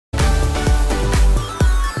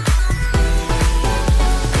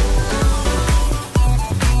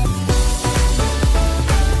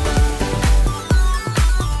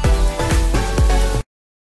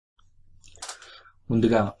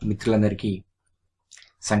ముందుగా మిత్రులందరికీ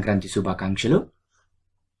సంక్రాంతి శుభాకాంక్షలు.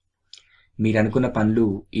 మీరు అనుకున్న పనులు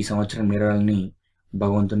ఈ సంవత్సరం నెరవేరాలని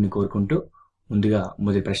భగవంతుణ్ణి కోరుకుంటూ ముందుగా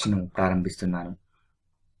మొదటి ప్రశ్నను ప్రారంభిస్తున్నాను.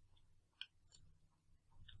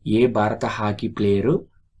 ఏ భారత హాకీ ప్లేయరు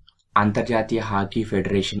అంతర్జాతీయ హాకీ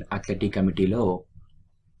ఫెడరేషన్ అథ్లెటిక్ కమిటీలో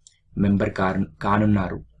మెంబర్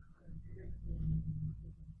కానున్నారు?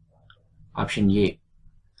 Option A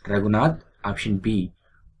Raghunath, option B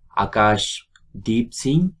Akash Deep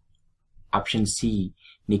Singh, option C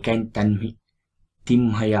నికిన్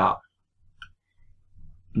తిమ్హయ,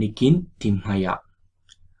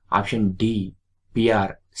 option D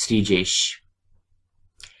PR Sreejesh.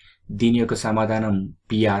 దీని యొక్క సమాధానం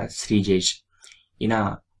పిఆర్ శ్రీజేష్. ఈయన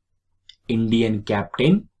ఇండియన్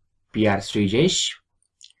కెప్టెన్ పిఆర్ శ్రీజేష్.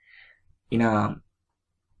 ఈయన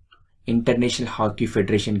ఇంటర్నేషనల్ హాకీ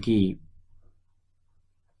ఫెడరేషన్కి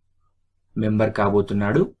మెంబర్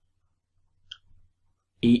కాబోతున్నాడు.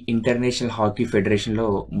 ఈ ఇంటర్నేషనల్ హాకీ ఫెడరేషన్లో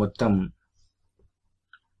మొత్తం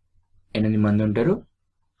 8 మంది ఉంటారు.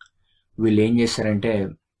 వీళ్ళు ఏం చేస్తారంటే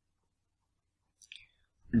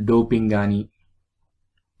డోపింగ్ కానీ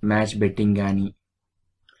మ్యాచ్ బెట్టింగ్ కానీ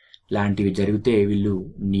లాంటివి జరిగితే వీళ్ళు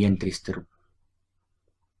నియంత్రిస్తారు.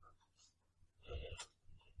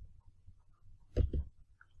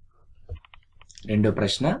 రెండో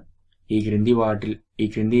ప్రశ్న, ఈ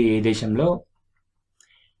క్రింది ఏ దేశంలో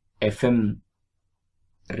ఎఫ్ఎం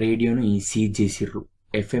రేడియోను సీజ్ చేసిర్రు?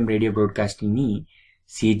 ఎఫ్ఎం రేడియో బ్రాడ్కాస్టింగ్ ని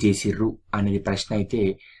సీజ్ చేసిర్రు అనేది ప్రశ్న అయితే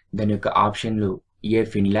దాని యొక్క ఆప్షన్లు ఏ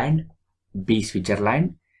Finland, B Switzerland,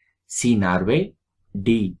 C Norway,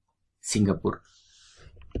 D Singapore.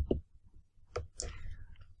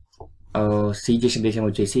 Seize చేసిన దేశం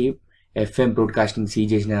వచ్చేసి ఎఫ్ఎం బ్రాడ్కాస్టింగ్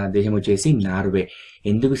సీజ్ చేసిన దేశం వచ్చేసి నార్వే.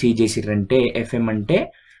 ఎందుకు సీజ్ చేసిర్రంటే ఎఫ్ఎం అంటే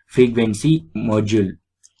ఫ్రీక్వెన్సీ మాడ్యూల్,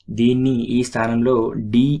 దీన్ని ఈ స్థానంలో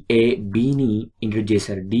డిఏబిని ఇంట్రడ్యూస్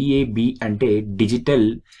చేశారు. డిఏబి అంటే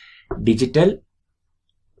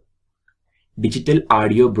డిజిటల్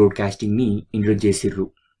ఆడియో బ్రాడ్కాస్టింగ్ ని ఇంట్రడ్యూస్ చేసిర్రు.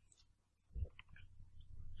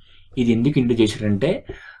 ఇది ఎందుకు ఇంట్రడ్యూస్ చేశారంటే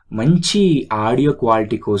మంచి ఆడియో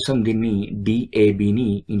క్వాలిటీ కోసం దీన్ని డిఏబిని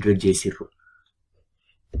ఇంట్రడ్యూస్ చేసిర్రు.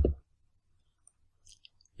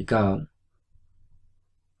 ఇక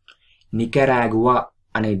నికరాగువా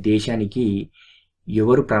అనే దేశానికి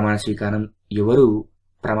ఎవరు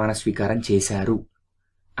ప్రమాణ స్వీకారం చేశారు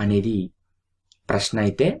అనేది ప్రశ్న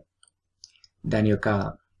అయితే దాని యొక్క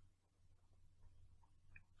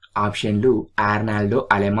ఆప్షన్లు ఆర్నాల్డో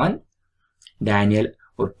అలెమాన్, డానియల్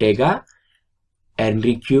ఒర్టెగా,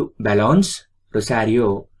 ఎన్రిక్యూ బెలాన్స్, రొసారియో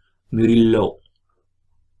మ్యూరిల్లో.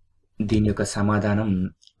 దీని యొక్క సమాధానం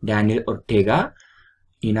డానియల్ ఒర్టెగా.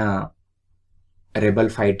 ఈయన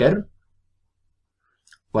రెబల్ ఫైటర్,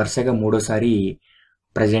 వరుసగా 3వసారి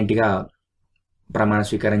ప్రెసిడెంట్గా ప్రమాణ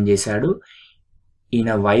స్వీకారం చేశాడు.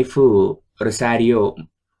 ఈయన వైఫ్ రొసారియో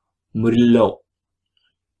మురిల్లో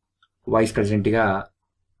వైస్ ప్రెసిడెంట్గా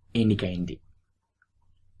ఎన్నికైంది.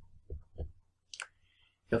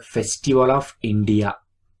 ఫెస్టివల్ ఆఫ్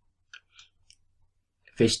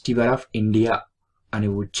ఇండియా అనే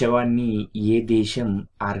ఉత్సవాన్ని ఏ దేశం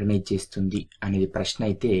ఆర్గనైజ్ చేస్తుంది అనేది ప్రశ్న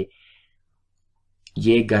అయితే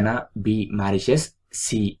ఏ Ghana, B Mauritius,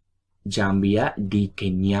 C Zambia, D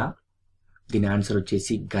Kenya. దీని ఆన్సర్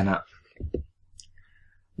వచ్చేసి ఘనా.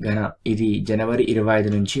 ఇది జనవరి 25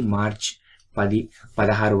 నుంచి మార్చ్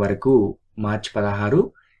 16 వరకు, మార్చ్ 16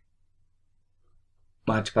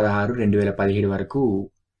 2017 వరకు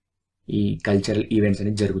ఈ కల్చరల్ ఈవెంట్స్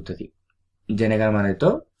అనేది జరుగుతుంది. జనగణమనతో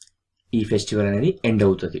ఈ ఫెస్టివల్ అనేది ఎండ్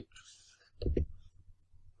అవుతుంది.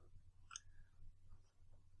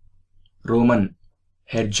 రోమన్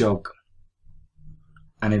హెర్జాగ్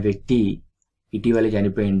అనే వ్యక్తి ఇటీవల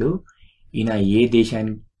చనిపోయిండు. ఈయన ఏ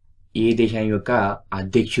దేశాన్ని యొక్క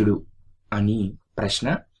అధ్యక్షుడు అని ప్రశ్న.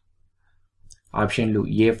 ఆప్షన్లు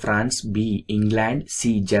ఏ France, B England,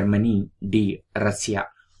 C Germany, D Russia.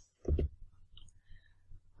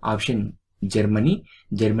 Option Germany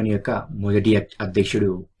యొక్క మొదటి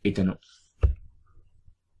అధ్యక్షుడు ఇతను.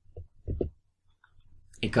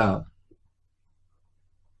 ఇక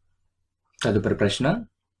తదుపరి ప్రశ్న,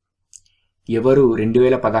 ఎవరు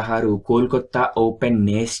 2016 Kolkata open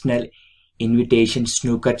national invitation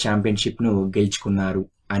snooker championship ను గెలుచుకున్నారు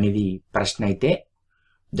అనేది ప్రశ్న అయితే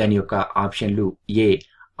దాని యొక్క ఆప్షన్లు ఏ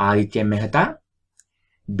Aditya Mehta,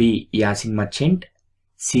 B Yasin merchant,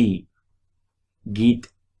 C Geet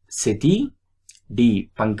సెతి, D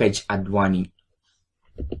Pankaj Advani.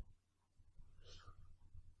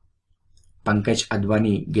 Pankaj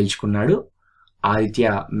Advani గెలుచుకున్నాడు. ఆదిత్య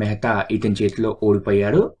మెహతా ఇతని చేతిలో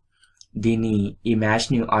ఓడిపోయాడు. ఈ మ్యాచ్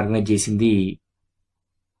ని ఆర్గనైజ్ చేసింది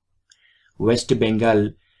west Bengal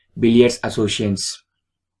billiards associations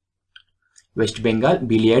west Bengal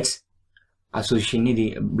billiards association, ఇది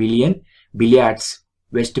billiards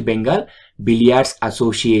west Bengal billiards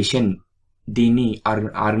association దీన్ని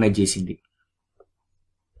ఆర్గనైజ్ చేసింది.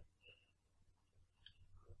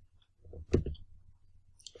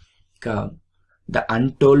 ఇంకా the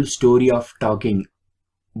untold story of talking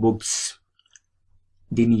books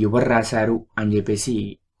దీన్ని ఎవరు రాశారు అని చెప్పేసి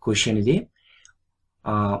క్వశ్చన్ ఇది.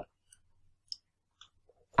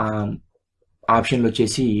 ఆప్షన్లు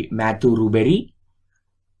వచ్చేసి Matthew రూబెరీ,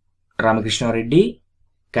 Ramakrishna Reddy,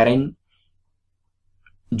 current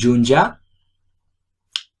జూంజా,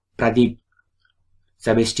 Pradeep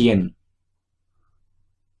Sebastian.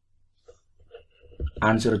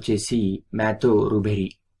 Answer వచ్చేసి Matthew రూబెరీ.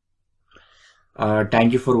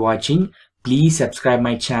 Thank you for watching. Please subscribe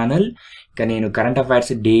my channel. ఇంకా నేను current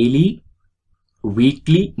affairs daily,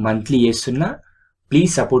 weekly, monthly చేస్తున్నా.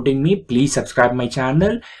 Please supporting me. Please subscribe my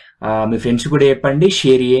channel. Me friends కూడా చెప్పండి,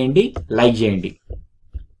 షేర్ చేయండి, లైక్ చేయండి.